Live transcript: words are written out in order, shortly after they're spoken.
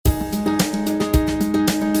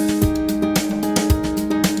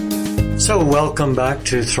So welcome back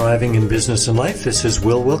to Thriving in Business and Life. This is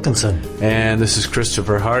Will Wilkinson. And this is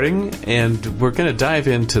Christopher Harding, and we're going to dive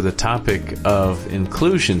into the topic of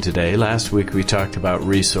inclusion today. Last week we talked about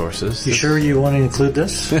resources. You sure you want to include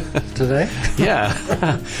this today? Yeah.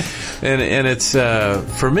 And it's,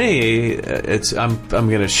 for me, I'm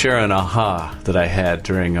going to share an aha that I had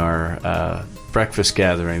during our breakfast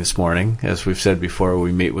gathering this morning. As we've said before,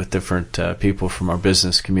 we meet with different people from our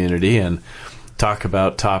business community and talk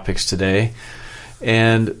about topics today.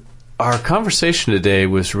 And our conversation today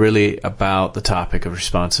was really about the topic of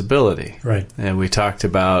responsibility. Right. And we talked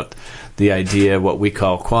about the idea, what we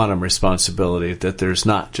call quantum responsibility, that there's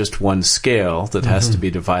not just one scale that has to be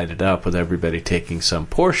divided up with everybody taking some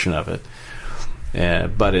portion of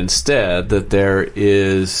it, but instead that there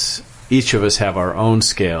is, each of us have our own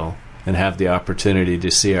scale and have the opportunity to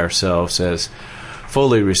see ourselves as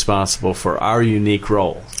fully responsible for our unique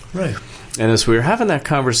role. Right. And as we were having that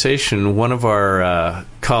conversation, one of our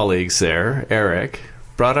colleagues there, Eric,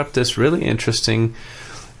 brought up this really interesting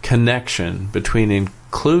connection between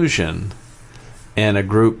inclusion and a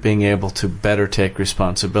group being able to better take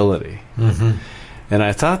responsibility. Mm-hmm. And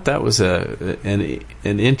I thought that was an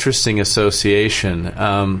interesting association.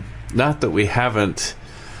 Not that we haven't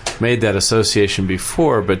made that association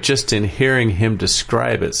before, but just in hearing him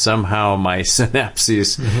describe it, somehow my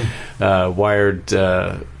synapses wired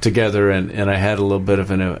together, and I had a little bit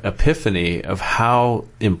of an epiphany of how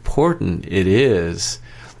important it is,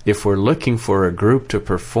 if we're looking for a group to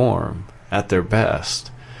perform at their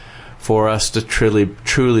best, for us to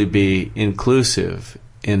truly be inclusive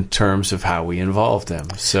in terms of how we involve them.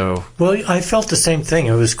 So, well, I felt the same thing.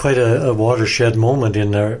 It was quite a watershed moment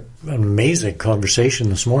in our amazing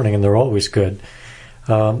conversation this morning, and they're always good.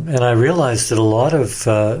 And I realized that a lot of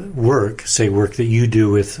work that you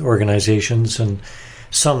do with organizations and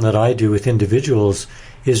some that I do with individuals,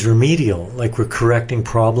 is remedial, like we're correcting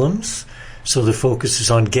problems. So the focus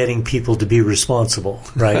is on getting people to be responsible,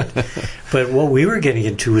 right? But what we were getting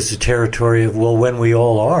into was the territory of, well, when we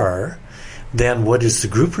all are, then what is the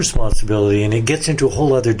group responsibility? And it gets into a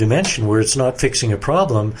whole other dimension where it's not fixing a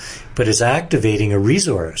problem, but it's activating a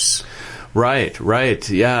resource. Right.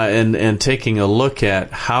 Yeah, and taking a look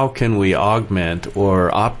at how can we augment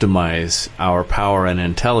or optimize our power and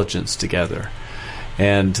intelligence together.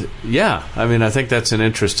 And yeah, I mean, I think that's an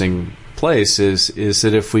interesting place, is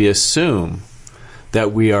that if we assume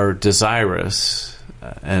that we are desirous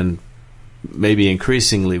and maybe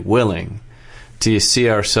increasingly willing to see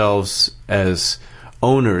ourselves as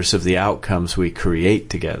owners of the outcomes we create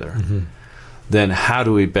together, then how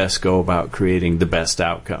do we best go about creating the best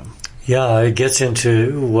outcome? Yeah, it gets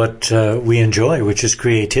into what we enjoy, which is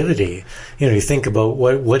creativity. You know, you think about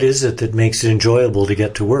what is it that makes it enjoyable to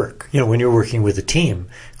get to work, you know, when you're working with a team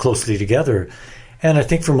closely together. And I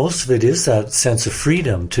think for most of it is that sense of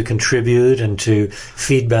freedom to contribute and to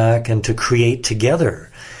feedback and to create together.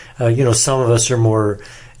 You know, some of us are more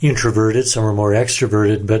introverted, some are more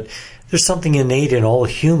extroverted, but there's something innate in all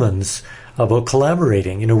humans about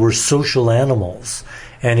collaborating. You know, we're social animals.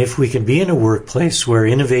 And if we can be in a workplace where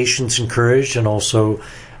innovation's encouraged and also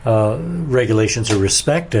regulations are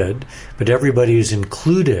respected, but everybody is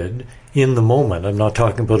included in the moment. I'm not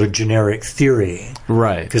talking about a generic theory.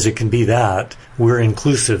 Right. Because it can be that. We're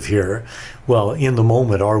inclusive here. Well, in the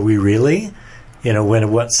moment, are we really? You know,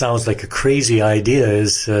 when what sounds like a crazy idea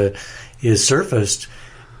is surfaced,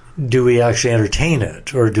 do we actually entertain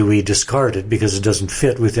it, or do we discard it because it doesn't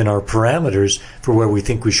fit within our parameters for where we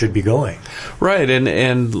think we should be going? Right, and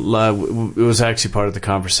it was actually part of the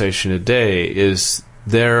conversation today, is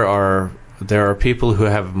there are people who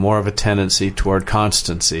have more of a tendency toward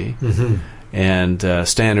constancy and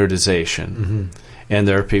standardization, and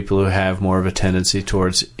there are people who have more of a tendency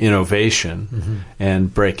towards innovation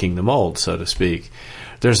and breaking the mold, so to speak.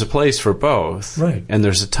 There's a place for both, right, and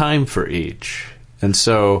there's a time for each. And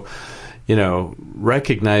so, you know,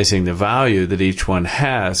 recognizing the value that each one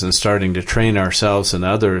has and starting to train ourselves and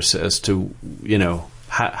others as to, you know,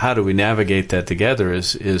 how do we navigate that together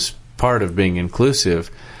is part of being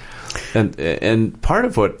inclusive. And part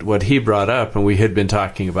of what he brought up, and we had been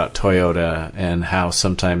talking about Toyota and how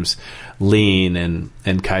sometimes lean and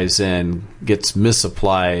Kaizen gets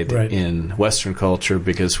misapplied in Western culture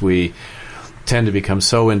because we tend to become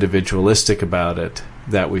so individualistic about it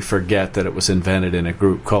that we forget that it was invented in a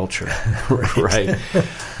group culture, right?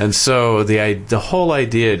 And so the whole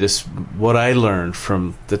idea, just what I learned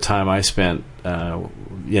from the time I spent,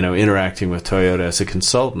 interacting with Toyota as a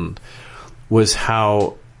consultant, was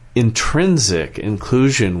how intrinsic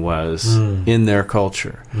inclusion was in their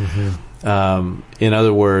culture. In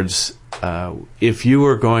other words, if you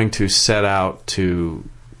were going to set out to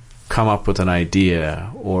come up with an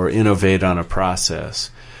idea or innovate on a process,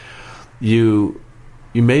 you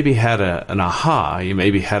maybe had an aha, you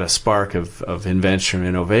maybe had a spark of invention or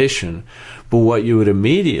innovation, but what you would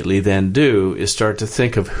immediately then do is start to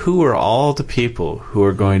think of who are all the people who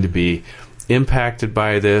are going to be impacted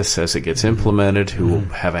by this as it gets implemented, who will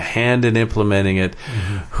have a hand in implementing it,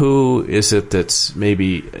 who is it that's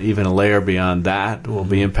maybe even a layer beyond that will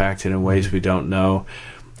be impacted in ways we don't know.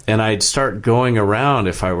 And I'd start going around,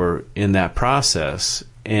 if I were in that process,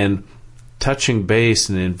 and touching base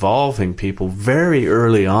and involving people very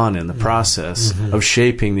early on in the process of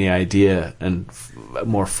shaping the idea and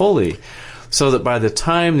more fully, so that by the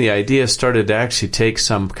time the idea started to actually take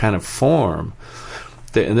some kind of form,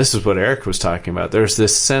 and this is what Eric was talking about, there's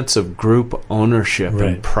this sense of group ownership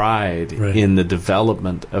and pride in the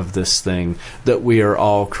development of this thing that we are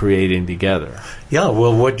all creating together. Yeah,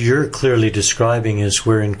 well, what you're clearly describing is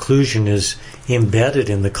where inclusion is embedded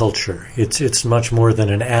in the culture. It's much more than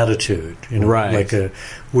an attitude. Like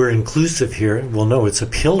we're inclusive here. Well, no, it's a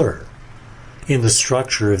pillar in the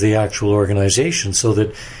structure of the actual organization, so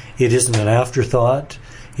that it isn't an afterthought.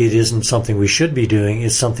 It isn't something we should be doing.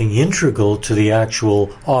 It's something integral to the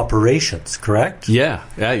actual operations, correct? Yeah,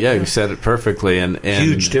 you said it perfectly. And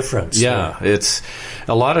huge difference. Yeah, it's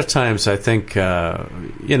a lot of times I think,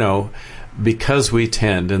 because we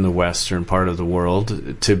tend in the Western part of the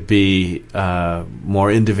world to be more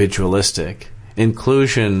individualistic,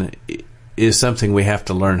 inclusion is something we have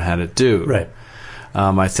to learn how to do. Right.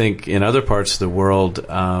 I think in other parts of the world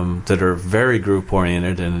that are very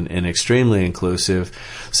group-oriented and extremely inclusive,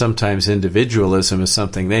 sometimes individualism is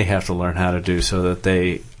something they have to learn how to do so that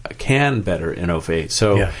they can better innovate.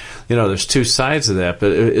 So, there's two sides of that.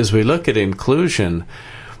 But as we look at inclusion,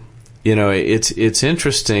 it's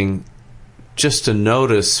interesting just to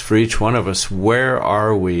notice for each one of us, where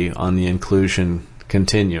are we on the inclusion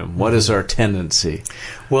continuum? What is our tendency?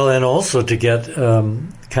 Well, and also to get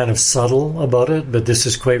kind of subtle about it, but this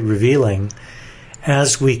is quite revealing.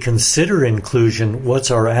 As we consider inclusion, what's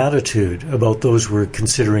our attitude about those we're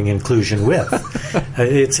considering inclusion with?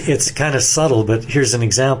 It's kind of subtle, but here's an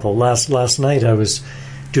example. Last night I was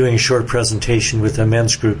doing a short presentation with a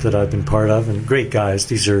men's group that I've been part of, and great guys.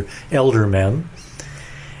 These are elder men.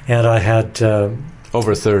 And I had...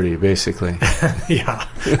 over 30, basically. Yeah.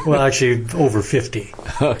 Well, actually, over 50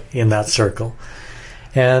 in that circle.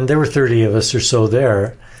 And there were 30 of us or so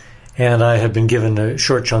there. And I had been given a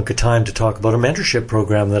short chunk of time to talk about a mentorship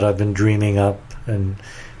program that I've been dreaming up and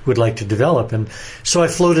would like to develop. And so I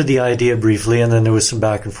floated the idea briefly, and then there was some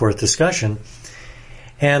back and forth discussion.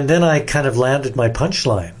 And then I kind of landed my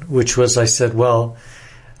punchline, which was I said, well,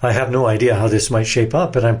 I have no idea how this might shape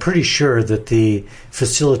up, but I'm pretty sure that the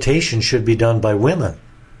facilitation should be done by women.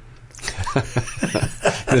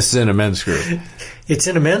 This is in a men's group. It's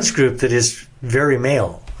in a men's group that is very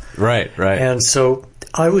male. Right. And so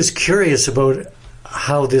I was curious about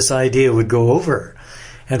how this idea would go over.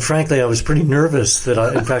 And frankly, I was pretty nervous that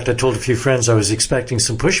in fact, I told a few friends I was expecting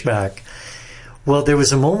some pushback. Well, there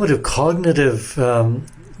was a moment of cognitive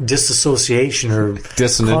disassociation or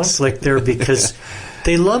dissonance, conflict there, because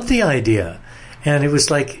they loved the idea. And it was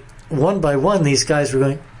like, one by one, these guys were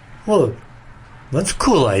going, well, that's a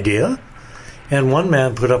cool idea. And one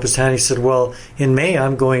man put up his hand. He said, well, in May,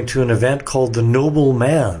 I'm going to an event called The Noble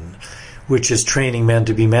Man, which is training men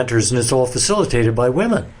to be mentors, and it's all facilitated by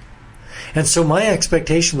women. And so my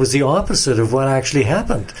expectation was the opposite of what actually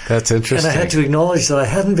happened. That's interesting. And I had to acknowledge that I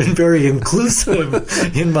hadn't been very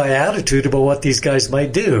inclusive in my attitude about what these guys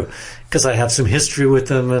might do, because I have some history with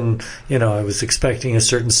them, and I was expecting a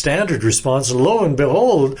certain standard response, and lo and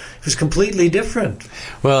behold, it was completely different.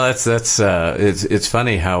 Well, it's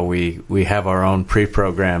funny how we have our own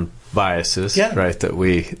pre-programmed biases, right, that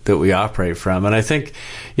we operate from. And I think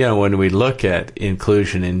when we look at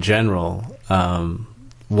inclusion in general,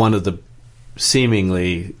 one of the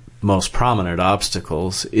seemingly most prominent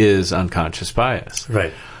obstacles is unconscious bias.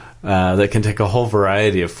 Right. That can take a whole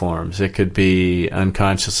variety of forms. It could be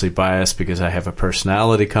unconsciously biased because I have a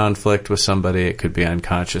personality conflict with somebody. It could be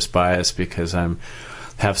unconscious bias because I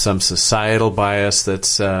have some societal bias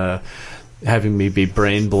that's having me be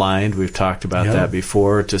brain blind. We've talked about that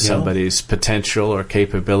before, to somebody's potential or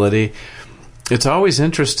capability. It's always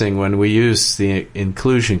interesting when we use the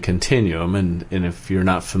inclusion continuum, and if you're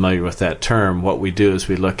not familiar with that term, what we do is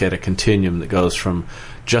we look at a continuum that goes from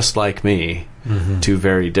just like me to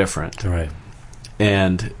very different. Right.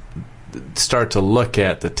 And start to look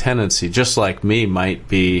at the tendency. Just like me might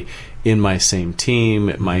be in my same team.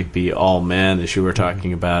 It might be all men, as you were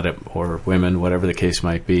talking about it, or women, whatever the case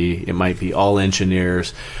might be. It might be all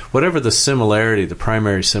engineers, whatever the similarity, the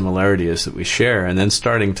primary similarity is that we share, and then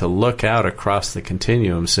starting to look out across the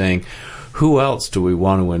continuum saying, who else do we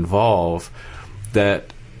want to involve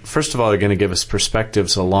that, first of all, are going to give us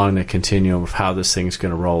perspectives along the continuum of how this thing's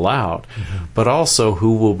going to roll out, but also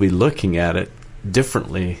who will be looking at it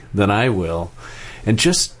differently than I will. And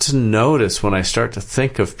just to notice when I start to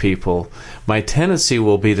think of people, my tendency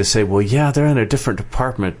will be to say, well, yeah, they're in a different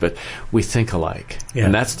department, but we think alike. Yeah.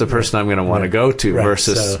 And that's the person I'm going to want to go to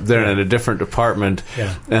versus they're in a different department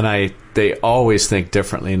and they always think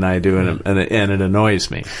differently than I do, and it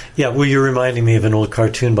annoys me. Yeah, well, you're reminding me of an old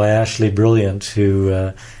cartoon by Ashley Brilliant, who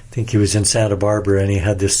I think he was in Santa Barbara, and he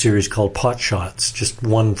had this series called Pot Shots, just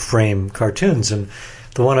one-frame cartoons. And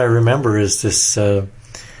the one I remember is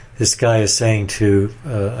this guy is saying to,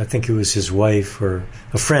 I think it was his wife or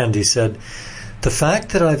a friend, he said, "The fact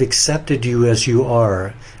that I've accepted you as you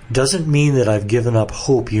are doesn't mean that I've given up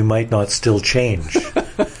hope you might not still change."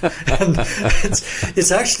 And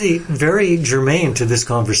it's actually very germane to this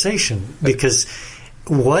conversation, because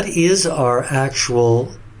what is our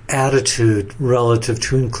actual attitude relative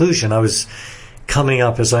to inclusion? I was coming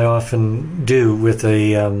up, as I often do, with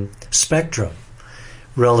a spectrum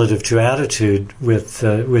relative to attitude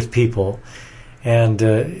with people, and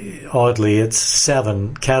oddly, it's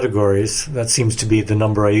 7 categories. That seems to be the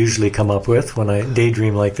number I usually come up with when I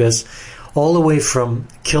daydream like this, all the way from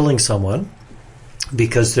killing someone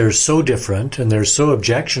because they're so different and they're so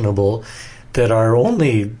objectionable that our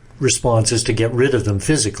only response is to get rid of them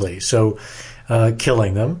physically. So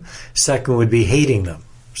killing them. Second would be hating them.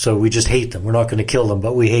 So we just hate them. We're not going to kill them,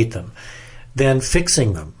 but we hate them. Then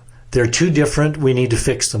fixing them. They're too different. We need to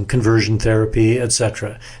fix them. Conversion therapy,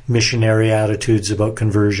 etc. Missionary attitudes about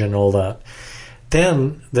conversion, all that.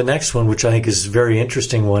 Then the next one, which I think is a very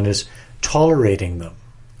interesting one, is tolerating them.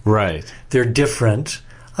 Right. They're different.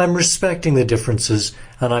 I'm respecting the differences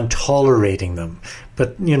and I'm tolerating them.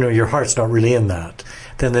 But, your heart's not really in that.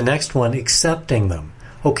 Then the next one, accepting them.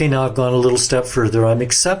 Okay, now I've gone a little step further. I'm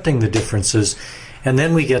accepting the differences. And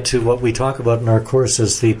then we get to what we talk about in our course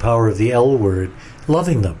as the power of the L word,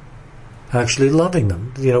 loving them. Actually loving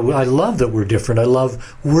them. I love that we're different. I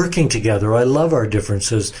love working together. I love our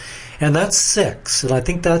differences. And that's 6. And I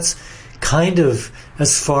think that's kind of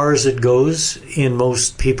as far as it goes in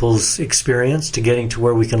most people's experience to getting to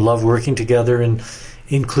where we can love working together and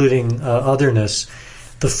including otherness.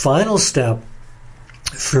 The final step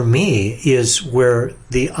for me is where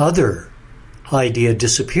the other idea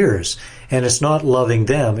disappears. And it's not loving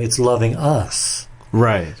them, it's loving us.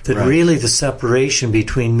 Right. That really the separation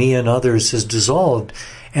between me and others has dissolved,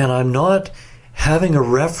 and I'm not having a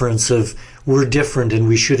reference of we're different and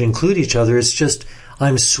we should include each other. It's just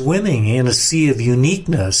I'm swimming in a sea of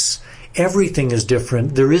uniqueness. Everything is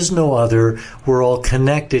different. There is no other. We're all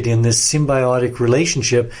connected in this symbiotic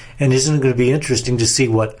relationship, and isn't it going to be interesting to see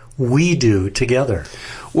what we do together?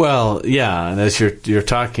 Well, yeah, and as you're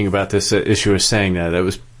talking about this issue of saying that, it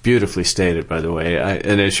was beautifully stated, by the way.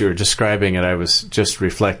 And as you were describing it, I was just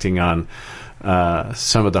reflecting on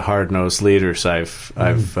some of the hard-nosed leaders I've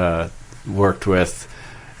worked with,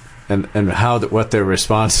 and what their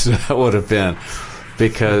response to that would have been,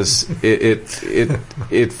 because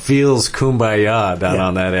it feels kumbaya down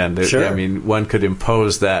on that end. Sure. I mean, one could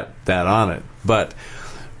impose that on it, but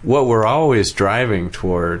what we're always driving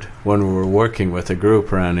toward when we're working with a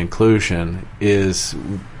group around inclusion is,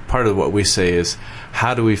 part of what we say is,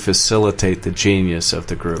 how do we facilitate the genius of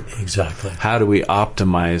the group? Exactly. How do we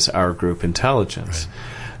optimize our group intelligence?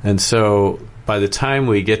 Right. And so by the time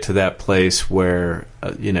we get to that place where,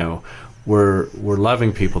 we're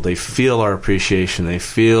loving people, they feel our appreciation, they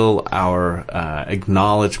feel our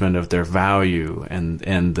acknowledgement of their value and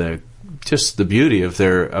the beauty of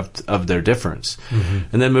their difference. Mm-hmm.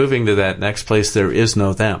 And then moving to that next place, there is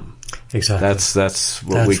no them. Exactly. That's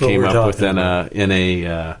what we came up with in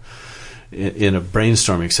a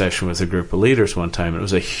brainstorming session with a group of leaders one time. It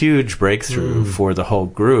was a huge breakthrough for the whole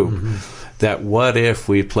group. That what if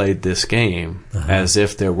we played this game as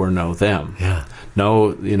if there were no them? Yeah.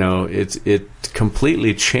 No, it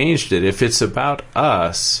completely changed it. If it's about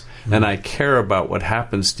us, and I care about what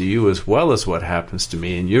happens to you as well as what happens to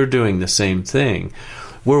me, and you're doing the same thing,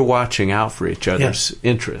 we're watching out for each other's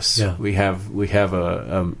interests. Yeah. We have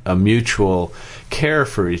a mutual care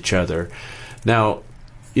for each other. Now,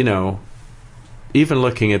 even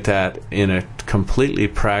looking at that in a completely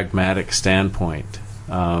pragmatic standpoint,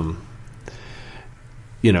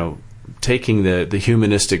 taking the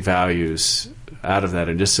humanistic values out of that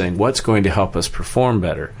and just saying what's going to help us perform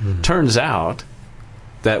better. Turns out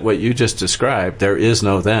that what you just described, there is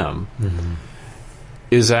no them,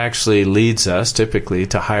 is actually leads us typically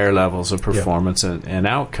to higher levels of performance and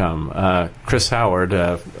outcome. Chris Howard,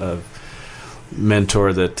 a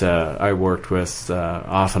mentor that I worked with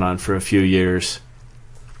off and on for a few years,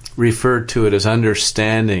 referred to it as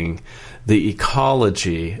understanding the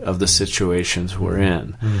ecology of the situations we're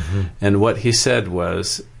in. And what he said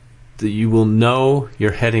was that you will know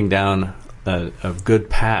you're heading down a good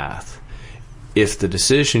path if the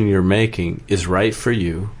decision you're making is right for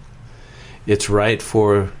you, it's right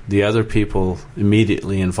for the other people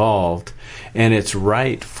immediately involved, and it's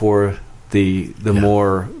right for the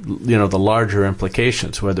more, the larger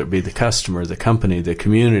implications, whether it be the customer, the company, the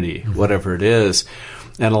community, whatever it is.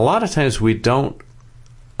 And a lot of times we don't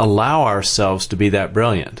allow ourselves to be that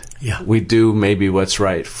brilliant. Yeah. We do maybe what's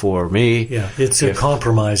right for me. Yeah, it's a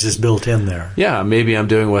compromise is built in there. Yeah, maybe I'm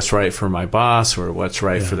doing what's right for my boss or what's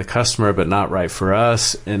right for the customer, but not right for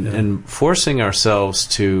us. And forcing ourselves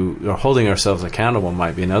to, or holding ourselves accountable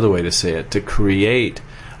might be another way to say it, to create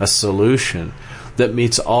a solution that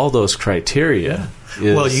meets all those criteria.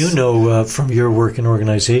 Well, from your work in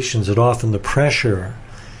organizations that often the pressure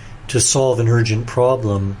to solve an urgent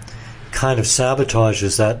problem kind of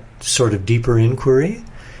sabotages that sort of deeper inquiry,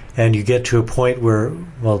 and you get to a point where,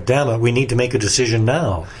 well, damn it, we need to make a decision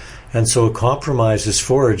now. And so a compromise is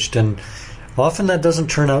forged, and often that doesn't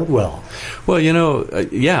turn out well. Well,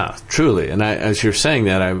 yeah, truly. And as you're saying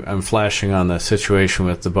that, I'm flashing on the situation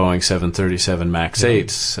with the Boeing 737 MAX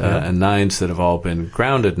 8s and 9s that have all been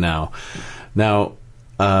grounded now. Now,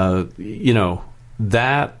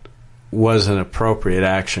 that was an appropriate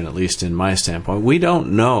action, at least in my standpoint. We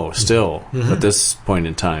don't know still at this point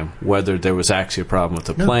in time whether there was actually a problem with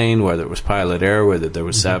the plane, whether it was pilot error, whether there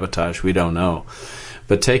was sabotage. We don't know.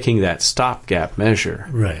 But taking that stopgap measure,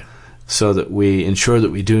 right, so that we ensure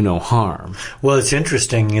that we do no harm. Well, it's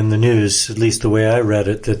interesting in the news, at least the way I read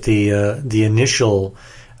it, that the initial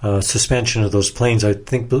suspension of those planes, I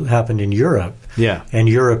think, happened in Europe. Yeah. And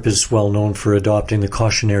Europe is well known for adopting the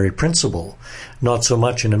cautionary principle. Not so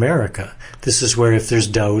much in America. This is where if there's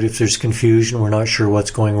doubt, if there's confusion, we're not sure what's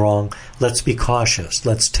going wrong, let's be cautious.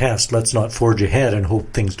 Let's test. Let's not forge ahead and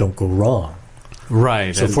hope things don't go wrong.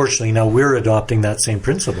 Right. So fortunately, now we're adopting that same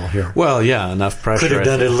principle here. Well, yeah, enough pressure. Could have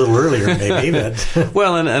done it a little earlier, maybe. But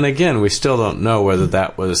well, and again, we still don't know whether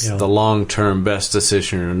that was the long-term best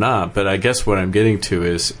decision or not. But I guess what I'm getting to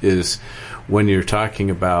is when you're talking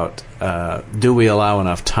about do we allow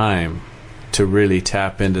enough time to really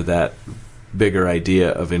tap into that bigger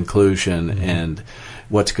idea of inclusion and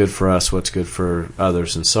what's good for us, what's good for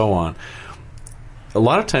others, and so on. A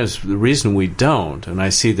lot of times the reason we don't, and I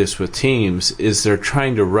see this with teams, is they're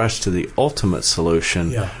trying to rush to the ultimate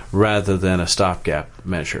solution rather than a stopgap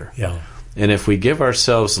measure. Yeah. And if we give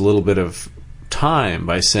ourselves a little bit of time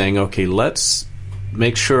by saying, okay, let's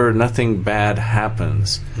make sure nothing bad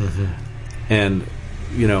happens and,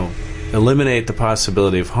 eliminate the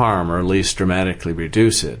possibility of harm or at least dramatically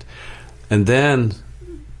reduce it, and then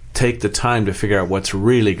take the time to figure out what's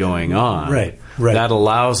really going on. Right. That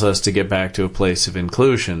allows us to get back to a place of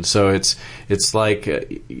inclusion. So it's like,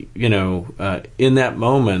 in that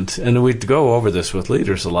moment, and we go over this with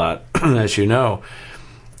leaders a lot, as you know,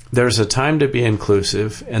 there's a time to be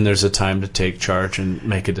inclusive and there's a time to take charge and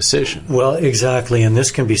make a decision. Well, exactly. And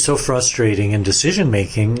this can be so frustrating in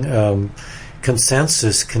decision-making.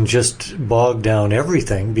 Consensus can just bog down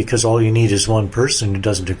everything because all you need is one person who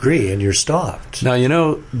doesn't agree and you're stopped. Now,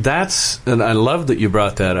 and I love that you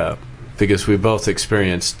brought that up because we both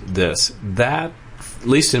experienced this. That, at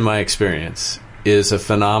least in my experience, is a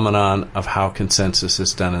phenomenon of how consensus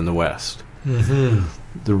is done in the West. The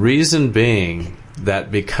reason being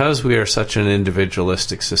that because we are such an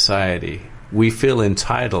individualistic society, we feel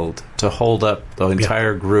entitled to hold up the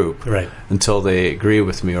entire group until they agree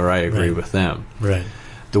with me or I agree with them. Right.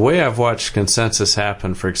 The way I've watched consensus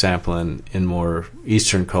happen, for example, in more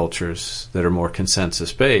Eastern cultures that are more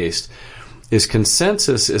consensus-based, is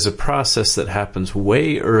consensus is a process that happens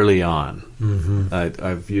way early on.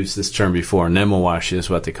 I've used this term before. Nemawashi is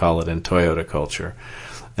what they call it in Toyota culture.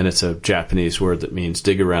 And it's a Japanese word that means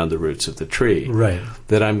dig around the roots of the tree. Right.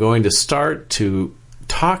 That I'm going to start to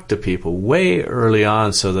talk to people way early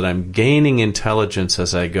on so that I'm gaining intelligence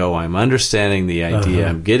as I go. I'm understanding the idea.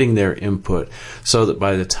 I'm getting their input so that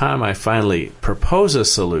by the time I finally propose a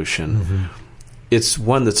solution, it's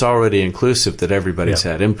one that's already inclusive that everybody's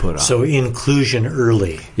had input on. So inclusion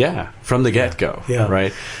early. Yeah, from the get-go, Yeah.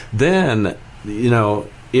 right? Then,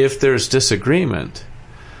 if there's disagreement,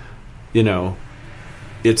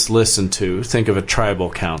 it's listened to. Think of a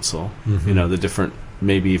tribal council, the different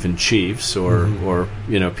maybe even chiefs or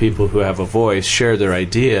people who have a voice share their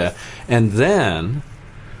idea, and then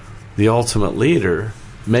the ultimate leader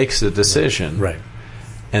makes a decision. Right.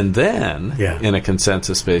 And then, in a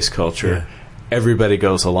consensus-based culture, everybody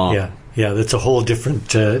goes along. Yeah, that's a whole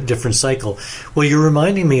different cycle. Well, you're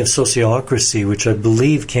reminding me of sociocracy, which I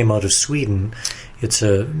believe came out of Sweden. It's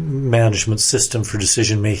a management system for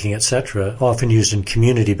decision-making, etc., often used in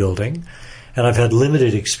community building. And I've had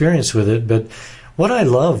limited experience with it, but what I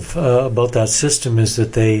love about that system is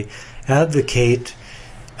that they advocate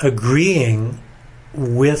agreeing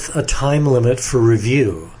with a time limit for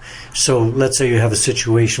review. So let's say you have a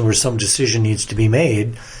situation where some decision needs to be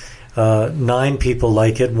made. 9 people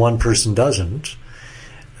like it, 1 person doesn't.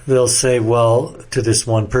 They'll say, well, to this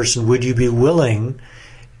 1 person, would you be willing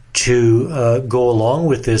to go along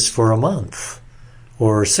with this for a month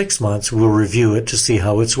or 6 months? We'll review it to see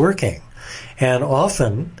how it's working. And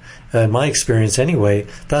often, in my experience anyway,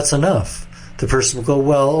 that's enough. The person will go,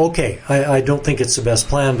 well, okay, I don't think it's the best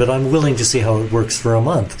plan, but I'm willing to see how it works for a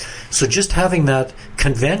month. So just having that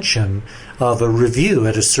convention of a review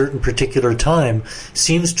at a certain particular time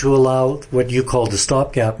seems to allow what you call the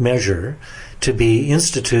stopgap measure to be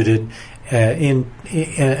instituted and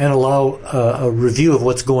allow a review of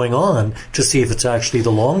what's going on to see if it's actually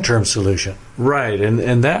the long-term solution. Right,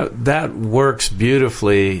 and that works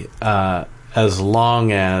beautifully as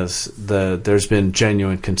long as there's been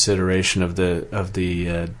genuine consideration of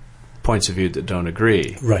the points of view that don't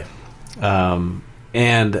agree. Right.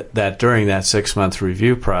 And that during that 6-month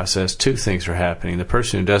review process, 2 things are happening. The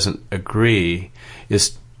person who doesn't agree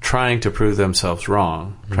is trying to prove themselves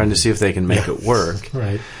wrong, trying to see if they can make it work.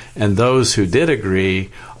 Right. And those who did agree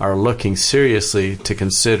are looking seriously to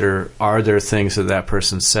consider, are there things that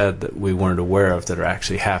person said that we weren't aware of that are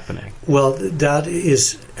actually happening? Well, that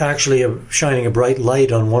is actually shining a bright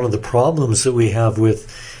light on one of the problems that we have with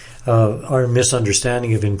our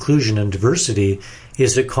misunderstanding of inclusion and diversity,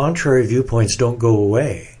 is that contrary viewpoints don't go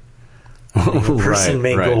away. A person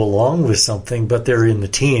may go along with something, but they're in the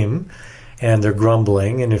team and they're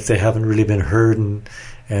grumbling, and if they haven't really been heard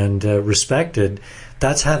and respected,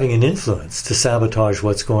 that's having an influence to sabotage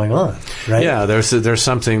what's going on, right? Yeah, there's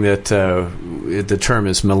something that the term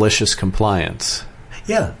is malicious compliance.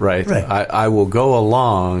 Yeah, right. I will go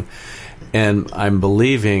along, and I'm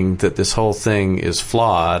believing that this whole thing is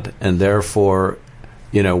flawed, and therefore,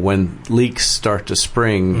 when leaks start to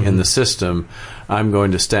spring in the system, I'm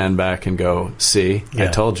going to stand back and go, see, I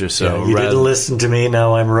told you so. Yeah, you didn't listen to me,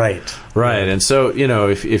 now I'm right. Right, and so,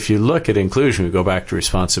 if you look at inclusion, we go back to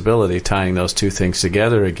responsibility, tying those 2 things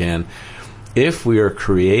together again. If we are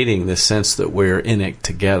creating the sense that we're in it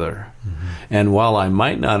together, and while I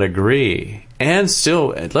might not agree, and still,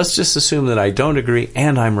 let's just assume that I don't agree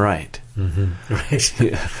and I'm right. Right.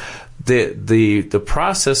 The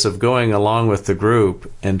process of going along with the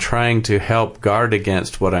group and trying to help guard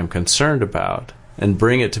against what I'm concerned about and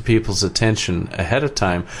bring it to people's attention ahead of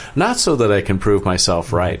time, not so that I can prove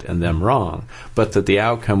myself right and them wrong, but that the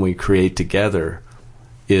outcome we create together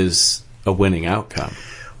is a winning outcome.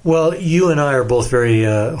 Well, you and I are both very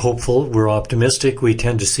hopeful. We're optimistic. We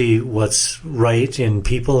tend to see what's right in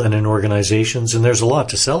people and in organizations, and there's a lot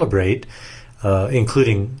to celebrate,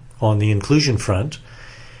 including on the inclusion front.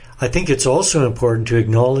 I think it's also important to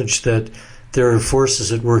acknowledge that there are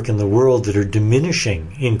forces at work in the world that are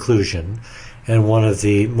diminishing inclusion, and one of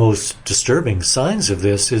the most disturbing signs of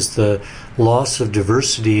this is the loss of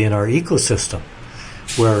diversity in our ecosystem,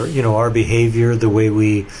 where, our behavior, the way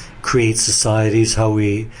we create societies, how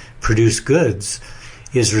we produce goods,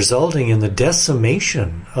 is resulting in the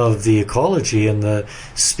decimation of the ecology and the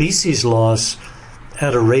species loss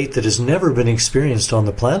at a rate that has never been experienced on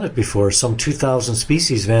the planet before. Some 2,000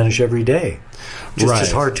 species vanish every day. Just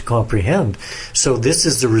is hard to comprehend. So this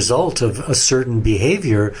is the result of a certain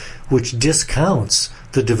behavior which discounts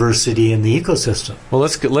the diversity in the ecosystem. Well,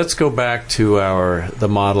 let's go back to the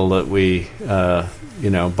model that we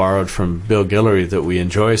borrowed from Bill Guillory that we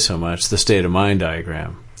enjoy so much, the state of mind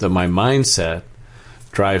diagram. That my mindset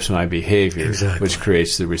drives my behavior, which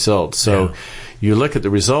creates the result. So you look at the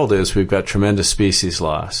result is we've got tremendous species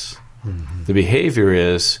loss. The behavior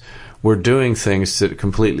is we're doing things that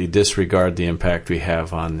completely disregard the impact we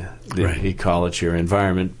have on the ecology or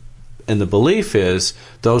environment. And the belief is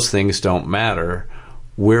those things don't matter.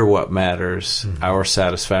 We're what matters. Our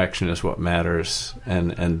satisfaction is what matters.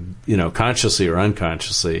 And consciously or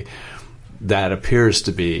unconsciously, that appears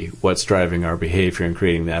to be what's driving our behavior and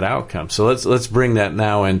creating that outcome. So let's bring that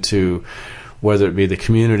now into whether it be the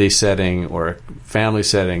community setting or a family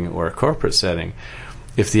setting or a corporate setting.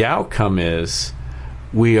 If the outcome is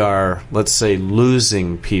we are, let's say,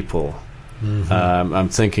 losing people I'm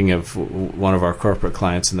thinking of one of our corporate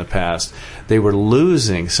clients in the past. They were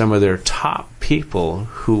losing some of their top people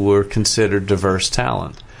who were considered diverse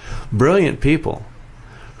talent. Brilliant people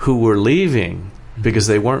who were leaving because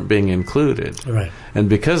they weren't being included. Right. And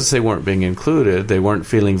because they weren't being included, they weren't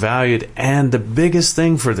feeling valued. And the biggest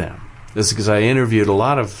thing for them, this is because I interviewed a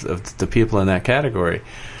lot of the people in that category,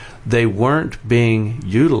 they weren't being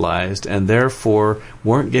utilized and therefore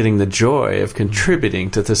weren't getting the joy of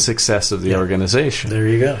contributing to the success of the organization. There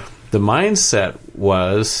you go. The mindset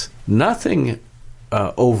was nothing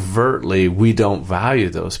overtly, we don't value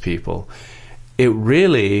those people. It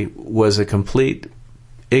really was a complete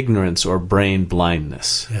ignorance or brain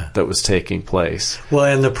blindness that was taking place. Well,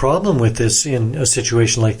 and the problem with this in a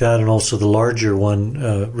situation like that, and also the larger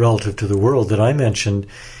one relative to the world that I mentioned,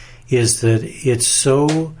 is that it's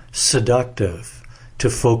so seductive to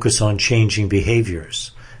focus on changing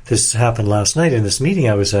behaviors. This happened last night in this meeting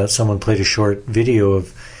I was at. Someone played a short video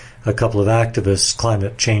of a couple of activists,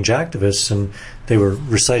 climate change activists, and they were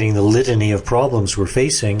reciting the litany of problems we're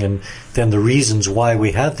facing and then the reasons why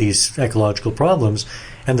we have these ecological problems.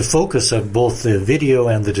 And the focus of both the video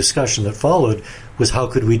and the discussion that followed was how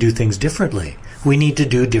could we do things differently? We need to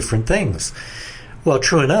do different things. Well,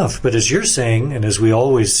 true enough, but as you're saying, and as we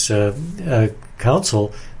always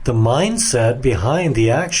counsel, the mindset behind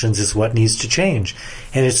the actions is what needs to change.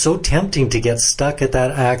 And it's so tempting to get stuck at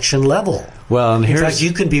that action level. Well, and in fact,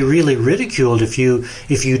 you can be really ridiculed if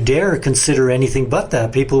you dare consider anything but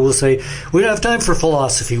that. People will say, we don't have time for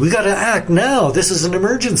philosophy. We got to act now. This is an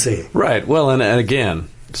emergency. Right. Well, and again,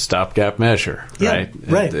 stopgap measure, right?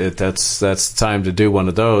 Right. That's time to do one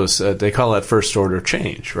of those. They call that first order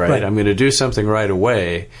change, right? I'm going to do something right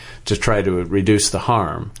away to try to reduce the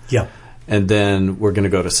harm. Yeah. And then we're going to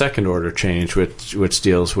go to second order change, which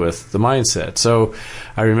deals with the mindset. So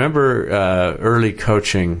I remember early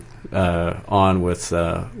coaching on with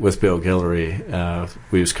Bill Guillory.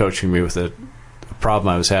 He was coaching me with a problem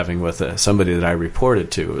I was having with somebody that I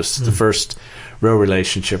reported to. It was the first real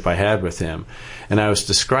relationship I had with him. And I was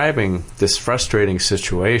describing this frustrating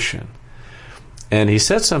situation. And he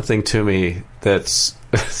said something to me that's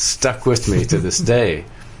stuck with me to this day.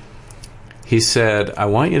 He said, I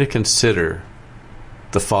want you to consider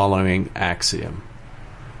the following axiom.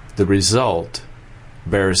 The result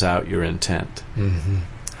bears out your intent. Mm-hmm.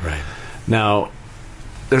 Right. Now,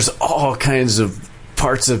 there's all kinds of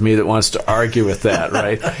parts of me that wants to argue with that,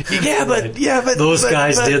 right? but those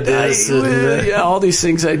guys did this. All these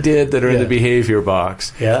things I did that are in the behavior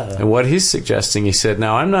box. Yeah. And what he's suggesting, he said,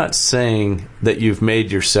 now I'm not saying that you've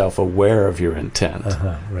made yourself aware of your intent.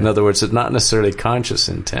 Right. In other words, it's not necessarily conscious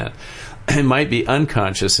intent. It might be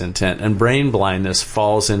unconscious intent, and brain blindness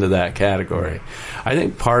falls into that category. Right. I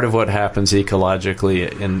think part of what happens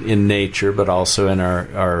ecologically in nature, but also in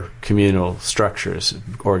our communal structures,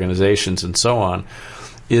 organizations, and so on,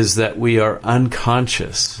 is that we are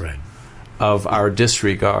unconscious of our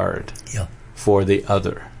disregard for the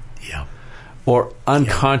other. Yeah. Or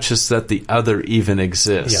unconscious that the other even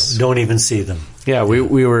exists. Yeah. Don't even see them. Yeah,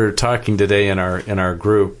 we were talking today in our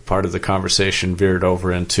group. Part of the conversation veered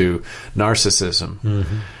over into narcissism,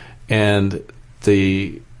 and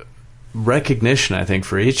the recognition, I think,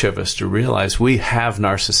 for each of us to realize we have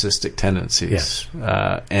narcissistic tendencies,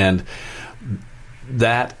 and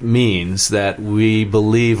that means that we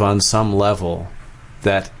believe on some level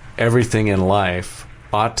that everything in life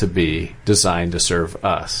ought to be designed to serve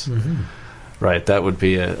us. Right, that would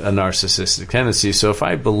be a narcissistic tendency. So if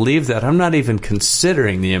I believe that, I'm not even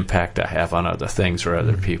considering the impact I have on other things or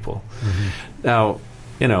other people. Now,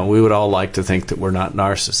 we would all like to think that we're not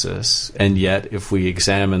narcissists, and yet if we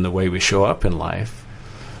examine the way we show up in life,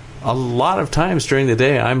 a lot of times during the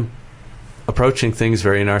day I'm approaching things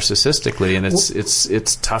very narcissistically, and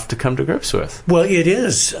it's tough to come to grips with. Well, it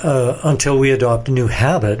is until we adopt a new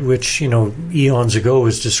habit, which eons ago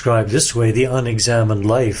was described this way: the unexamined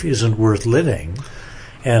life isn't worth living.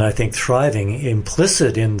 And I think thriving,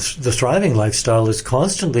 implicit in the thriving lifestyle, is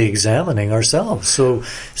constantly examining ourselves. So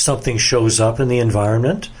something shows up in the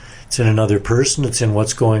environment, it's in another person, it's in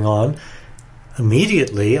what's going on.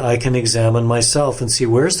 Immediately, I can examine myself and see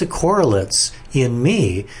where's the correlates in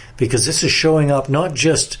me, because this is showing up not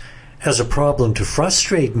just as a problem to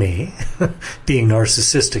frustrate me, being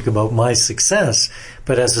narcissistic about my success,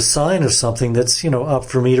 but as a sign of something that's, up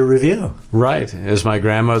for me to review. Right. As my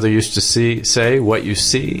grandmother used to say, what you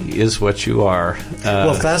see is what you are.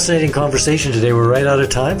 Well, fascinating conversation today. We're right out of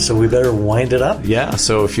time, so we better wind it up. Yeah,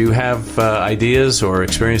 so if you have ideas or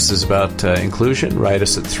experiences about inclusion, write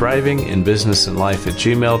us at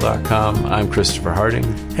thrivinginbusinessandlife@gmail.com. I'm Christopher Harding.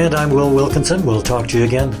 And I'm Will Wilkinson. We'll talk to you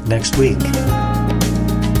again next week.